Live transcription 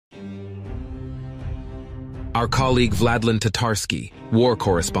Our colleague Vladlen Tatarsky, war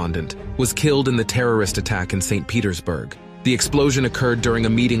correspondent, was killed in the terrorist attack in St. Petersburg. The explosion occurred during a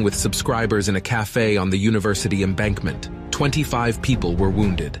meeting with subscribers in a cafe on the university embankment. 25 people were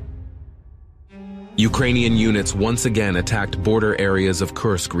wounded. Ukrainian units once again attacked border areas of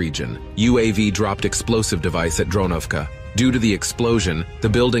Kursk region. UAV dropped explosive device at Dronovka. Due to the explosion, the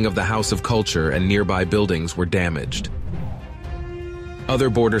building of the House of Culture and nearby buildings were damaged. Other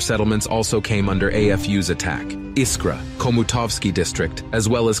border settlements also came under AFU's attack: Iskra, Komutovsky district, as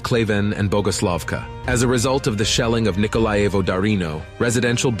well as Kleven and Bogoslavka. As a result of the shelling of Nikolaevo Darino,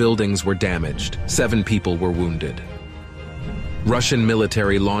 residential buildings were damaged. 7 people were wounded. Russian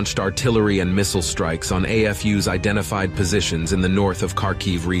military launched artillery and missile strikes on AFU's identified positions in the north of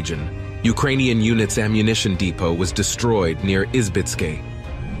Kharkiv region. Ukrainian units' ammunition depot was destroyed near Izbitske.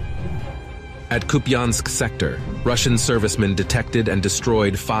 At Kupyansk sector, Russian servicemen detected and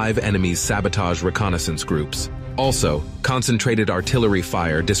destroyed 5 enemy's sabotage reconnaissance groups. Also, concentrated artillery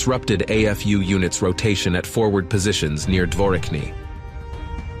fire disrupted AFU units' rotation at forward positions near Dvorikny.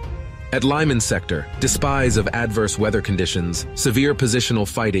 At Lyman sector, despite of adverse weather conditions, severe positional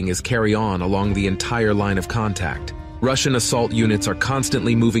fighting is carried on along the entire line of contact. Russian assault units are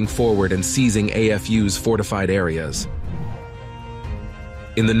constantly moving forward and seizing AFU's fortified areas.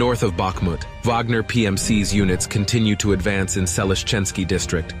 In the north of Bakhmut, Wagner PMC's units continue to advance in Selishchensky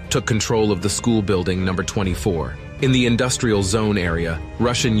district, took control of the school building number 24. In the industrial zone area,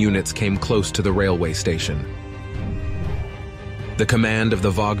 Russian units came close to the railway station. The command of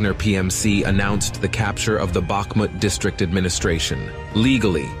the Wagner PMC announced the capture of the Bakhmut district administration.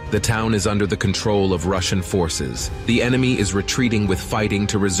 Legally, the town is under the control of Russian forces. The enemy is retreating with fighting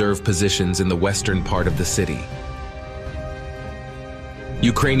to reserve positions in the western part of the city.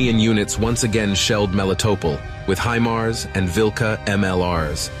 Ukrainian units once again shelled Melitopol with HIMARS and Vilka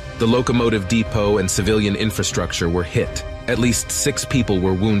MLRs. The locomotive depot and civilian infrastructure were hit. At least 6 people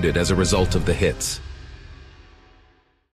were wounded as a result of the hits.